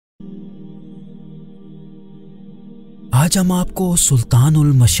آج ہم آپ کو سلطان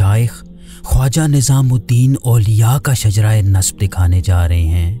المشائخ ख्वाजा निजामुद्दीन औलिया का शजराए नस्ब दिखाने जा रहे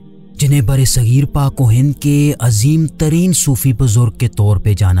हैं, जिन्हें बर सगीर पाक व हिंद के अजीम तरीन सूफी बुजुर्ग के तौर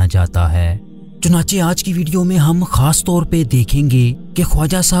पे जाना जाता है। चुनाचे आज की वीडियो में हम ख़ास तौर पे देखेंगे कि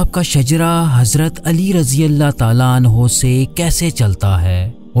ख्वाजा साहब का शजरा हज़रत अली रज़ी अल्लाह ताला अन्हो से कैसे चलता है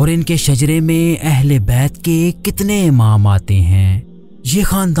और इनके शजरे में अहले बैत के कितने इमाम आते हैं। ये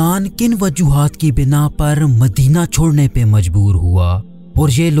ख़ानदान किन वजूहात की बिना पर मदीना छोड़ने पे मजबूर हुआ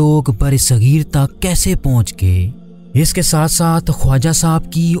और ये लोग बर सगीर तक कैसे पहुँच गए। इसके साथ साथ ख्वाजा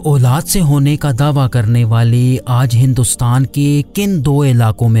साहब की औलाद से होने का दावा करने वाले आज हिंदुस्तान के किन दो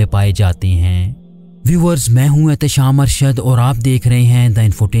इलाकों में पाए जाते हैं। व्यूअर्स, मैं हूँ एहतशाम अरशद और आप देख रहे हैं द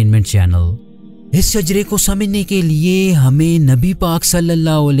इंफोटेनमेंट चैनल। इस शजरे को समझने के लिए हमें नबी पाक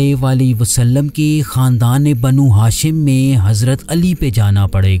सल्लल्लाहु अलैहि वसल्लम के ख़ानदान बनु हाशिम में हज़रत अली पे जाना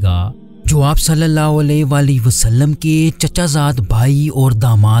पड़ेगा, जो आप सल्लल्लाहु अलैहि वसल्लम के चचाजाद भाई और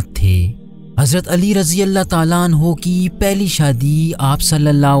दामाद थे। हज़रत अली रज़ी अल्लाह ताला अन्हो की पहली शादी आप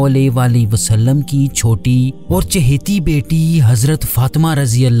सल्लल्लाहु अलैहि वसल्लम की छोटी और चहेती बेटी हज़रत फातिमा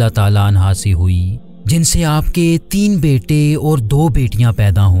रज़ी अल्लाह ताला अन्हा से हुई, जिनसे आपके 3 बेटे और 2 बेटियां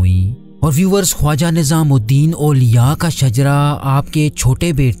पैदा हुईं। और व्यूअर्स, ख्वाजा निज़ामुद्दीन औलिया का शजरा आपके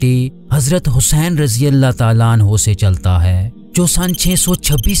छोटे बेटे हज़रत हुसैन रज़ी अल्लाह ताला अन्हो से चलता है, जो सन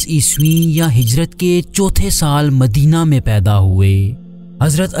 626 ईस्वी या हिजरत के चौथे साल मदीना में पैदा हुए।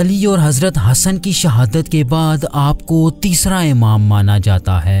 हज़रत अली और हज़रत हसन की शहादत के बाद आपको तीसरा इमाम माना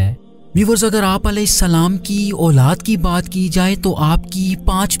जाता है। व्यूअर्स, अगर आप अलैहिस्सलाम की औलाद की बात की जाए तो आपकी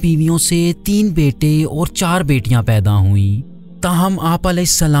 5 बीवियों से 3 बेटे और 4 बेटियां पैदा हुईं। ताहम आप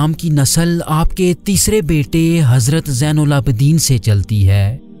अलैहिस्सलाम की नस्ल आपके तीसरे बेटे हज़रत ज़ैनुल आबिदीन से चलती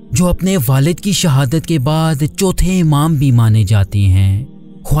है, जो अपने वालिद की शहादत के बाद चौथे इमाम भी माने जाते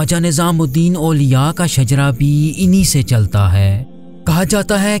हैं। ख्वाजा निज़ामुद्दीन औलिया का शजरा भी इन्हीं से चलता है। कहा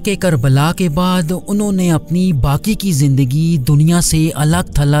जाता है कि करबला के बाद उन्होंने अपनी बाकी की ज़िंदगी दुनिया से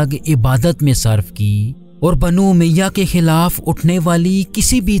अलग थलग इबादत में सर्फ की और बनु उमैया के खिलाफ उठने वाली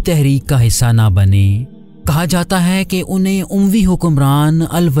किसी भी तहरीक का हिस्सा ना बने। कहा जाता है कि उन्हें उमवी हुक्मरान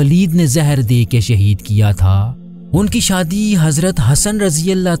अल वलीद ने जहर दे के शहीद किया था। उनकी शादी हज़रत हसन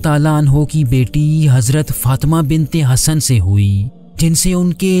रज़ी अल्लाह ताला अन्हो की बेटी हज़रत फातिमा बिनते हसन से हुई, जिनसे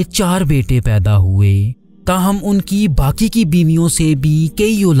उनके 4 बेटे पैदा हुए। ताहम उनकी बाकी की बीवियों से भी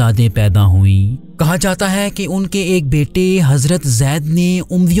कई औलादें पैदा हुईं। कहा जाता है कि उनके एक बेटे हज़रत ज़ैद ने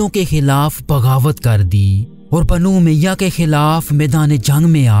उमवियों के खिलाफ बगावत कर दी और बनु उमैया के खिलाफ मैदान जंग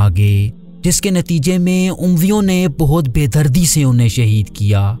में आ गए, जिसके नतीजे में उमवियों ने बहुत बेदर्दी से उन्हें शहीद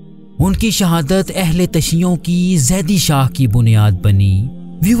किया। उनकी शहादत अहले तशियों की ज़ैदी शाह की बुनियाद बनी।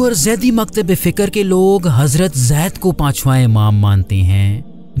 व्यूअर, ज़ैदी मकतब फ़िक्र के लोग हज़रत ज़ैद को 5वां इमाम मानते हैं।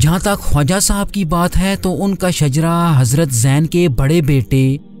 जहाँ तक ख्वाजा साहब की बात है तो उनका शजरा हज़रत ज़ैन के बड़े बेटे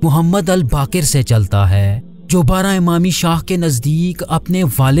मोहम्मद अल बाकिर से चलता है, जो 12 इमामी शाह के नज़दीक अपने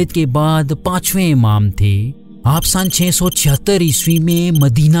वालिद के बाद 5वें इमाम थे। आप सन 676 ईस्वी में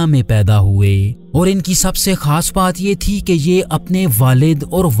मदीना में पैदा हुए और इनकी सबसे ख़ास बात ये थी कि ये अपने वालिद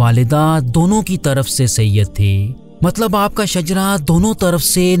और वालिदा दोनों की तरफ से सैयद थे। मतलब आपका शजरा दोनों तरफ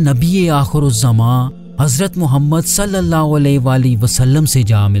से नबी आखिरुज़्ज़मा हज़रत मोहम्मद सल्लल्लाहु अलैहि वसल्लम से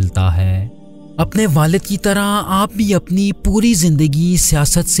जा मिलता है। अपने वालिद की तरह आप भी अपनी पूरी ज़िंदगी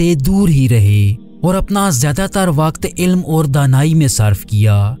सियासत से दूर ही रहे और अपना ज़्यादातर वक्त इल्म और दानाई में सर्फ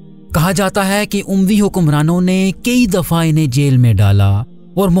किया। कहा जाता है कि उमवी हुक्मरानों ने कई दफ़ा इन्हें जेल में डाला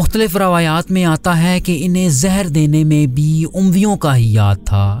और मुख्तलिफ रवायात में आता है कि इन्हें जहर देने में भी उमवियों का ही याद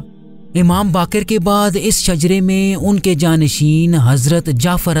था। इमाम बाकिर के बाद इस शजरे में उनके जानशीन हज़रत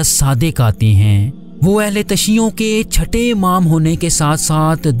जाफ़र अस-सादिक आते हैं। वो अहले तशियों के 6ठे इमाम होने के साथ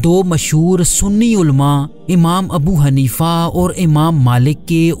साथ 2 मशहूर सुन्नी उलमा इमाम अबू हनीफ़ा और इमाम मालिक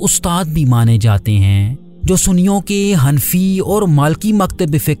के उस्ताद भी माने जाते हैं, जो सुन्नियों के हनफी और मालकी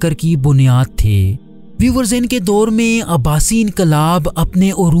मकतब फ़िक्र की बुनियाद थे। व्यूअर्स, इनके दौर में अब्बासी इनकलाब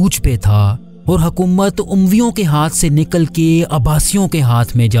अपने उरूज पे था और हुकूमत उमवियों के हाथ से निकल के अब्बासियों के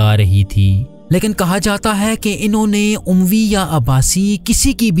हाथ में जा रही थी। लेकिन कहा जाता है कि इन्होंने उमवी या अब्बासी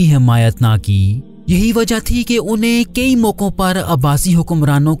किसी की भी हिमायत ना की। यही वजह थी कि उन्हें कई मौक़ों पर अब्बासी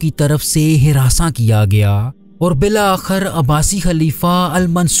हुक्मरानों की तरफ से हिरासा किया गया और बिला आखिर अब्बासी खलीफा अल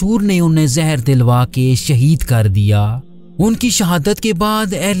मंसूर ने उन्हें जहर दिलवा के शहीद कर दिया। उनकी शहादत के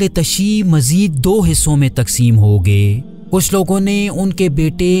बाद अहले तशी मजीद 2 हिस्सों में तकसीम हो गए। कुछ लोगों ने उनके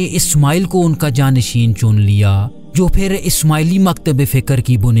बेटे इस्माइल को उनका जानशीन चुन लिया, जो फिर इस्माइली मकतब फ़िक्र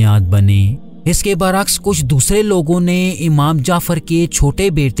की बुनियाद बने। इसके बरक्स कुछ दूसरे लोगों ने इमाम जाफ़र के छोटे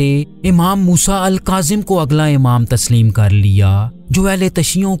बेटे इमाम मूसा अल काज़िम को अगला इमाम तस्लीम कर लिया, जो अहले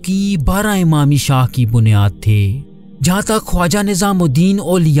तशियों की 12 इमामी शाह की बुनियाद थे। جہاں تک ख्वाजा निजामुद्दीन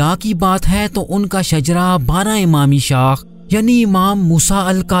औलिया की बात है तो उनका शजरा 12 इमामी शाख यानी इमाम मूसा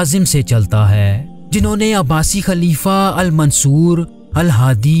अल काजिम से चलता है, जिन्होंने अब्बासी खलीफा अल मंसूर, अल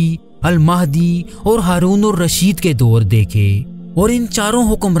हादी, अल महदी और हारून और रशीद के दौर देखे। और इन चारों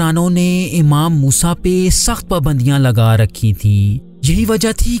हुक्मरानों ने इमाम मूसा पे सख्त पाबंदियां लगा रखी थीं। यही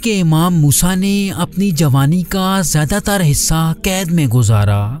वजह थी कि इमाम मूसा ने अपनी जवानी का ज़्यादातर हिस्सा कैद में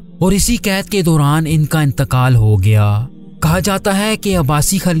गुजारा और इसी कैद के दौरान इनका इंतकाल हो गया। कहा जाता है कि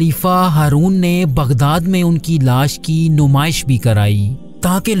अब्बासी खलीफा हारून ने बगदाद में उनकी लाश की नुमाइश भी कराई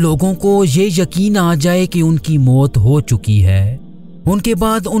ताकि लोगों को ये यकीन आ जाए कि उनकी मौत हो चुकी है। उनके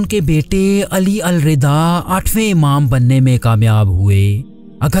बाद उनके बेटे अली अल रिदा 8वें इमाम बनने में कामयाब हुए।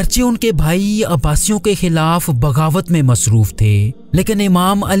 अगरचे उनके भाई अब्बासियों के खिलाफ बगावत में मसरूफ थे, लेकिन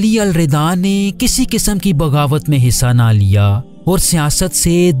इमाम अली अल रिदा ने किसी किस्म की बगावत में हिस्सा ना लिया और सियासत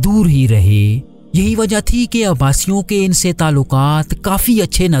से दूर ही रहे। यही वजह थी कि अब्बासियों के इनसे ताल्लुकात काफ़ी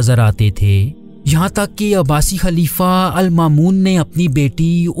अच्छे नज़र आते थे। यहाँ तक कि अब्बासी खलीफा अल मामून ने अपनी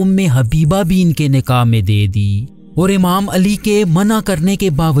बेटी उम्मे हबीबा भी इनके निकाह में दे दी और इमाम अली के मना करने के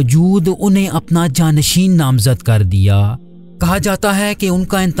बावजूद उन्हें अपना जानशीन नामजद कर दिया। कहा जाता है कि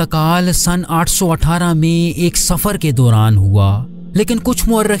उनका इंतकाल सन 818 में एक सफ़र के दौरान हुआ, लेकिन कुछ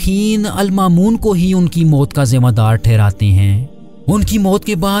मुअर्रिखीन अल मामून को ही उनकी मौत का ज़िम्मेदार ठहराते हैं। उनकी मौत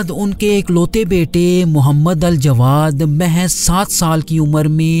के बाद उनके इकलौते बेटे मोहम्मद अल जवाद महज 7 साल की उम्र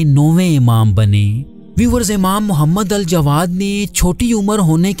में 9वें इमाम बने। व्यूअर्स, इमाम मोहम्मद अल जवाद ने छोटी उम्र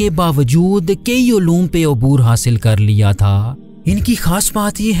होने के बावजूद कई उलूम पे अबूर हासिल कर लिया था। इनकी खास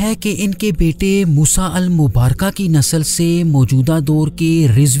बात यह है कि इनके बेटे मूसा अल मुबारका की नस्ल से मौजूदा दौर के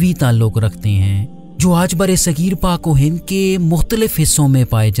रिजवी ताल्लुक़ रखते हैं, जो आज बरे सगीर पाक व हिंद के मुख्तलिफ हिस्सों में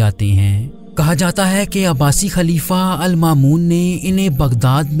पाए जाते हैं। कहा जाता है कि अब्बासी खलीफा अल मामून ने इन्हें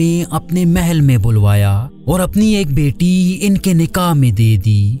बगदाद में अपने महल में बुलवाया और अपनी एक बेटी इनके निकाह में दे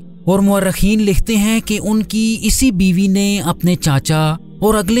दी। और मुअर्रिखीन लिखते हैं कि उनकी इसी बीवी ने अपने चाचा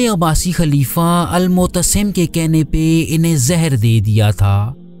और अगले अब्बासी खलीफा अल मोतसिम के कहने पे इन्हें जहर दे दिया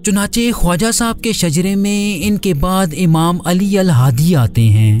था। चुनाचे ख्वाजा साहब के शजरे में इनके बाद इमाम अली अल हादी आते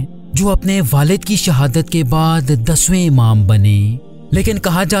हैं, जो अपने वालिद की शहादत के बाद 10वें इमाम बने। लेकिन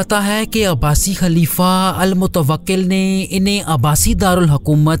कहा जाता है कि अब्बासी खलीफा अल मुतवक्किल ने इन्हें अब्बासी दारुल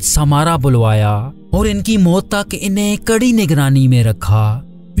हुकूमत समारा बुलवाया और इनकी मौत तक इन्हें कड़ी निगरानी में रखा।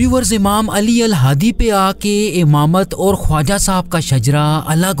 व्यूअर्स, इमाम अली अल हादी पे आके इमामत और ख्वाजा साहब का शजरा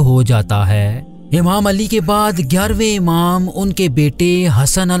अलग हो जाता है। इमाम अली के बाद 11वें इमाम उनके बेटे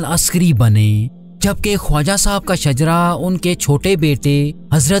हसन अल अस्करी बने, जबकि ख्वाजा साहब का शजरा उनके छोटे बेटे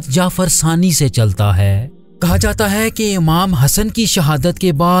हजरत जाफर सानी से चलता है। कहा जाता है कि इमाम हसन की शहादत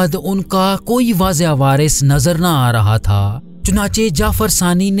के बाद उनका कोई वाज़ेह वारिस नजर न आ रहा था। चुनाचे जाफर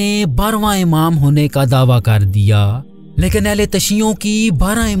सानी ने 12वां इमाम होने का दावा कर दिया, लेकिन अहले तशीयों की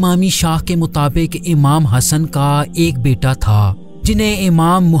 12 इमामी शाख के मुताबिक इमाम हसन का एक बेटा था, जिन्हें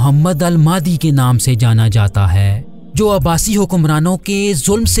इमाम मुहम्मद अल मादी के नाम से जाना जाता है, जो अब्बासी हुक्मरानों के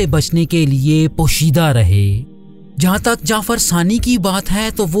जुल्म से बचने के लिए पोशीदा रहे। जहाँ तक जाफर सानी की बात है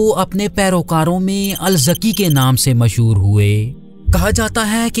तो वो अपने पैरोकारों में अल ज़की के नाम से मशहूर हुए। कहा जाता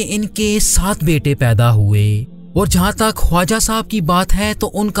है कि इनके 7 बेटे पैदा हुए। और जहाँ तक ख्वाजा साहब की बात है तो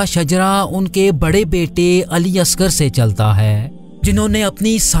उनका शजरा उनके बड़े बेटे अली असगर से चलता है, जिन्होंने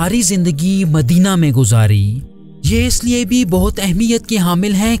अपनी सारी जिंदगी मदीना में गुजारी। ये इसलिए भी बहुत अहमियत के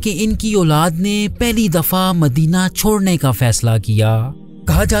हामिल हैं कि इनकी औलाद ने पहली दफ़ा मदीना छोड़ने का फैसला किया।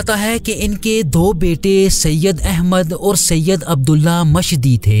 कहा जाता है कि इनके 2 बेटे सैयद अहमद और सैयद अब्दुल्ला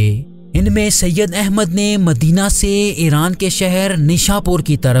मशदी थे। इनमें सैयद अहमद ने मदीना से ईरान के शहर निशापुर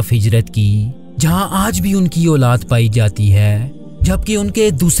की तरफ हिजरत की, जहां आज भी उनकी औलाद पाई जाती है, जबकि उनके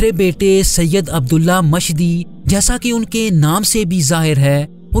दूसरे बेटे सैयद अब्दुल्ला मशदी, जैसा कि उनके नाम से भी जाहिर है,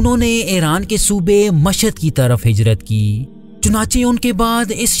 उन्होंने ईरान के सूबे मशहद की तरफ हिजरत की। चुनाचे उनके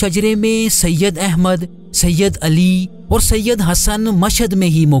बाद इस शजरे में सैयद अहमद, सैयद अली और सैयद हसन मशहद में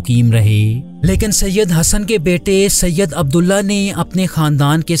ही मुकीम रहे, लेकिन सैयद हसन के बेटे सैयद अब्दुल्ला ने अपने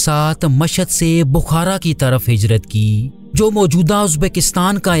खानदान के साथ मशहद से बुखारा की तरफ हिजरत की, जो मौजूदा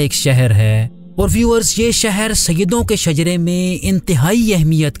उज़्बेकिस्तान का एक शहर है। और व्यूअर्स, ये शहर सैयदों के शजरे में इंतहाई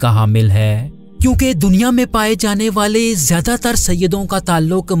अहमियत का हामिल है, क्योंकि दुनिया में पाए जाने वाले ज़्यादातर सैयदों का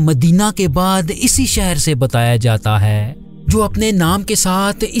ताल्लुक मदीना के बाद इसी शहर से बताया जाता है, जो अपने नाम के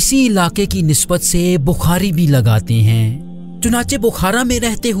साथ इसी इलाके की निस्बत से बुखारी भी लगाते हैं। चुनाचे बुखारा में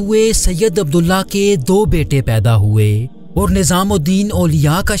रहते हुए सैयद अब्दुल्ला के 2 बेटे पैदा हुए और निज़ामुद्दीन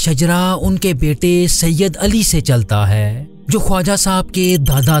औलिया का शजरा उनके बेटे सैयद अली से चलता है, जो ख्वाजा साहब के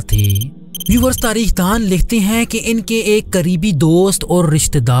दादा थे। व्यूअर्स, तारीख दान लिखते हैं कि इनके एक करीबी दोस्त और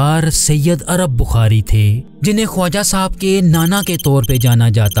रिश्तेदार सैयद अरब बुखारी थे, जिन्हें ख्वाजा साहब के नाना के तौर पे जाना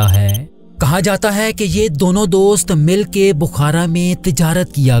जाता है। कहा जाता है कि ये दोनों दोस्त मिल के बुखारा में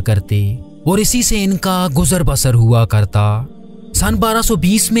तिजारत किया करते और इसी से इनका गुजर बसर हुआ करता। सन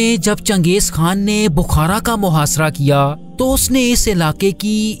 1220 में जब चंगेज खान ने बुखारा का मुहासरा किया तो उसने इस इलाके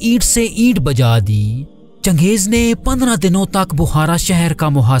की ईंट से ईंट बजा दी। चंगेज ने 15 दिनों तक बुखारा शहर का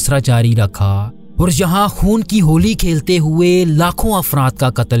मुहासरा जारी रखा और यहाँ खून की होली खेलते हुए लाखों अफराद का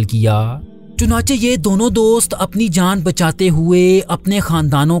कत्ल किया। चुनाचे ये दोनों दोस्त अपनी जान बचाते हुए अपने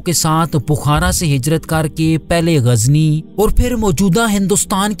खानदानों के साथ बुखारा से हिजरत करके पहले गजनी और फिर मौजूदा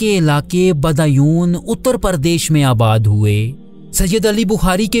हिंदुस्तान के इलाके बदायून उत्तर प्रदेश में आबाद हुए। सैयद अली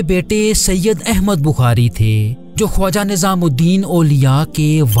बुखारी के बेटे सैयद अहमद बुखारी थे, जो ख्वाजा निजामुद्दीन औलिया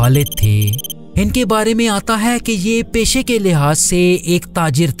के वालिद थे। इनके बारे में आता है कि ये पेशे के लिहाज से एक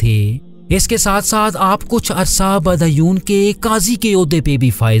ताजिर थे। इसके साथ साथ आप कुछ अरसा बदायून के काजी के ओहदे पे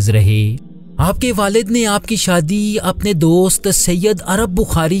भी फाइज रहे। आपके वालिद ने आपकी शादी अपने दोस्त सैयद अरब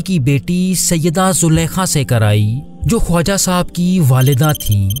बुखारी की बेटी सैयदा जुलेखा से कराई, जो ख्वाजा साहब की वालिदा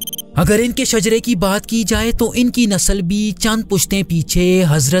थीं। अगर इनके शजरे की बात की जाए तो इनकी नस्ल भी चंद पुश्तें पीछे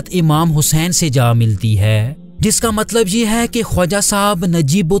हजरत इमाम हुसैन से जा मिलती है, जिसका मतलब ये है कि ख्वाजा साहब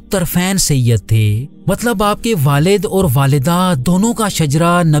नजीबुत्तरफैन सैयद थे। मतलब आपके वालिद और वालिदा दोनों का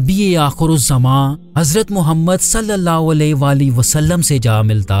शजरा नबी आखिरुज़्ज़मा हजरत मोहम्मद सल्लल्लाहु अलैहि वसल्लम से जा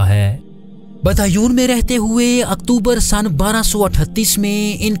मिलता है। बदायून में रहते हुए अक्टूबर सन 1238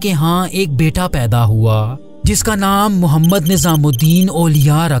 में इनके यहाँ एक बेटा पैदा हुआ, जिसका नाम मोहम्मद निजामुद्दीन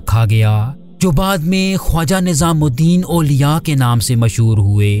औलिया रखा गया, जो बाद में ख्वाजा निजामुद्दीन औलिया के नाम से मशहूर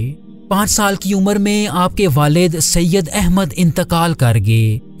हुए। 5 साल की उम्र में आपके वालिद सैयद अहमद इंतकाल कर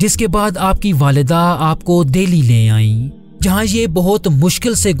गए, जिसके बाद आपकी वालिदा आपको दिल्ली ले आईं, जहाँ ये बहुत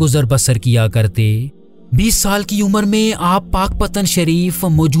मुश्किल से गुजर बसर किया करते। 20 साल की उम्र में आप पाकपतन शरीफ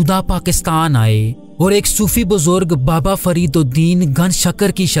मौजूदा पाकिस्तान आए और एक सूफी बुजुर्ग बाबा फरीदुद्दीन गन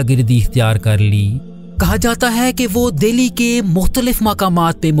शक्कर की शागिर्दी इख्तियार कर ली। कहा जाता है कि वो दिल्ली के मुख्तलिफ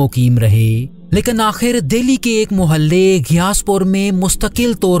मकामात पे मुकीम रहे, लेकिन आखिर दिल्ली के एक मोहल्ले घियासपुर में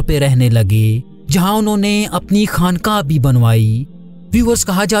मुस्तकिल तौर पे रहने लगे, जहां उन्होंने अपनी खानकाह भी बनवाई। व्यूअर्स,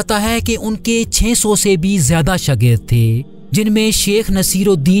 कहा जाता है कि उनके 600 से भी ज्यादा शागिर्द थे, जिनमें शेख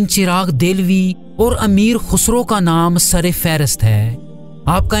नसीरुद्दीन चिराग देलवी और अमीर खुसरो का नाम सरे फहरिस्त है।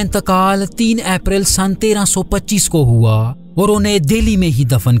 आपका इंतकाल 3 अप्रैल सन 1325 को हुआ और उन्हें दिल्ली में ही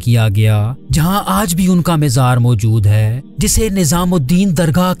दफन किया गया, जहां आज भी उनका मज़ार मौजूद है, जिसे निजामुद्दीन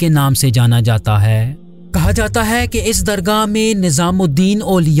दरगाह के नाम से जाना जाता है। कहा जाता है कि इस दरगाह में निजामुद्दीन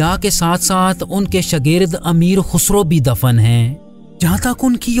औलिया के साथ साथ उनके शागिर्द अमीर खुसरो भी दफन हैं। जहाँ तक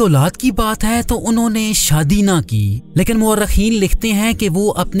उनकी औलाद की बात है तो उन्होंने शादी ना की, लेकिन मुअर्रिखीन लिखते हैं कि वो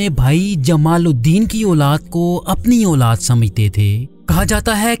अपने भाई जमालुद्दीन की औलाद को अपनी औलाद समझते थे। कहा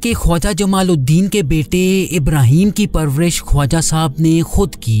जाता है कि ख्वाजा जमालुद्दीन के बेटे इब्राहिम की परवरिश ख्वाजा साहब ने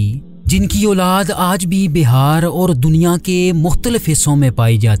खुद की, जिनकी औलाद आज भी बिहार और दुनिया के मुख्तलिफ हिस्सों में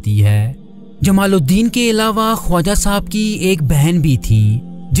पाई जाती है। जमालुद्दीन के अलावा ख्वाजा साहब की एक बहन भी थी,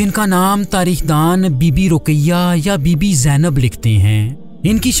 जिनका नाम तारीखदान बीबी रुकैया या बीबी जैनब लिखते हैं।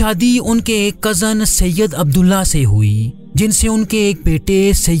 इनकी शादी उनके एक कज़न सैयद अब्दुल्ला से हुई, जिनसे उनके एक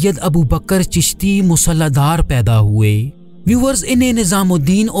बेटे सैयद अबू बकर चिश्ती मुसल्लादार पैदा हुए। व्यूअर्स, इन्हें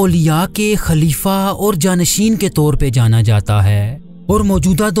निजामुद्दीन औलिया के खलीफा और जानशीन के तौर पे जाना जाता है और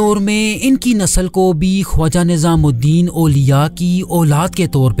मौजूदा दौर में इनकी नस्ल को भी ख्वाजा निजामुद्दीन औलिया की औलाद के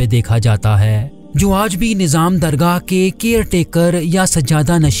तौर पे देखा जाता है, जो आज भी निज़ाम दरगाह के केयर टेकर या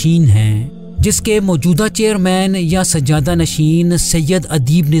सज्जादा नशीन हैं, जिसके मौजूदा चेयरमैन या सज्जादा नशीन सैयद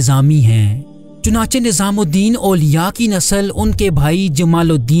अदीब निज़ामी हैं। चुनाचे निजामुद्दीन औलिया की नस्ल उनके भाई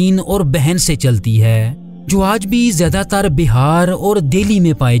जमालुद्दीन और बहन से चलती है, जो आज भी ज़्यादातर बिहार और दिल्ली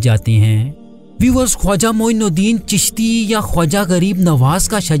में पाए जाते हैं। व्यूअर्स, ख्वाजा मोइनुद्दीन चिश्ती या ख्वाजा गरीब नवाज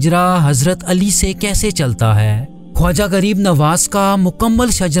का शजरा हजरत अली से कैसे चलता है? ख्वाजा गरीब नवाज का मुकम्मल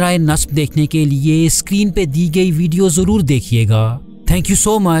शजराए नस्ब देखने के लिए स्क्रीन पे दी गई वीडियो ज़रूर देखिएगा। Thank you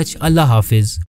so much. अल्लाह हाफिज़।